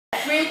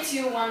3,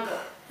 2, 1, go.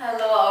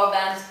 Hello, our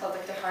band is called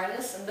Dr.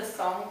 Harness and this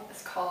song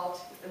is called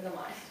Within the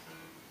Mind.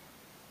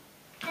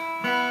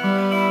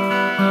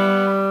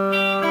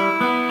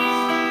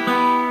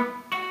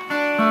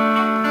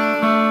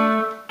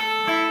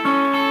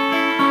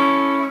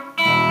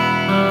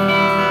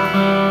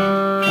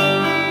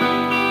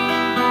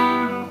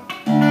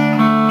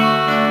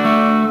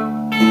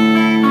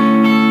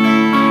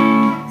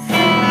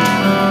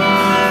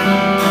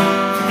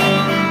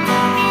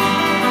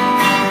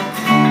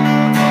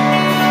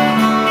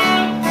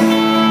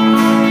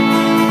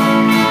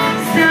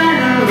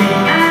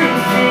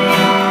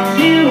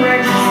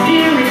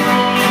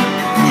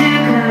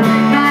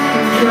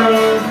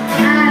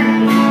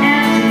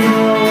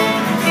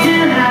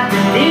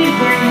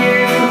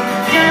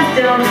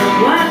 Don't know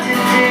what to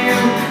do.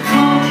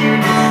 Won't you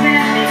just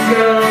let me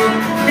go?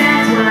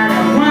 That's what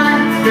I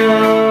want to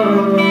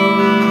know.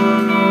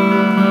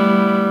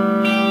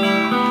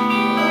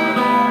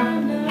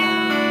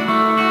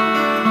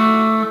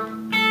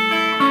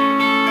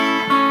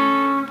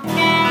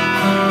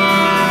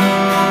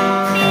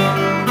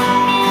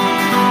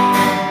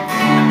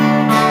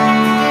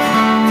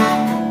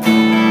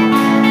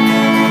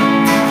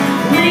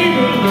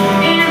 Living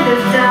in the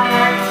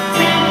dark,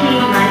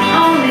 taking my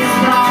only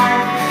spark.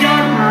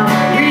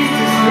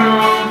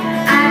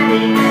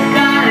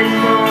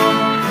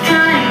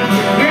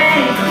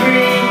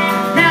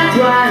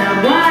 What I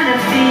wanna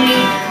be,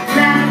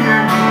 last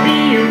time to be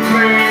your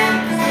friend,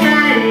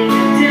 fighting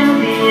till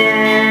the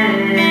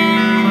end.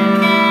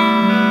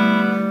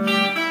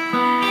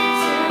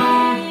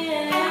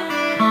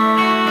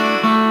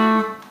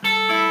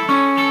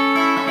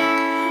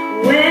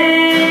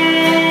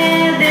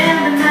 Within the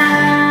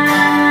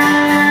mind,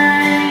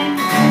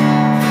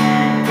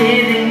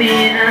 giving me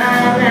an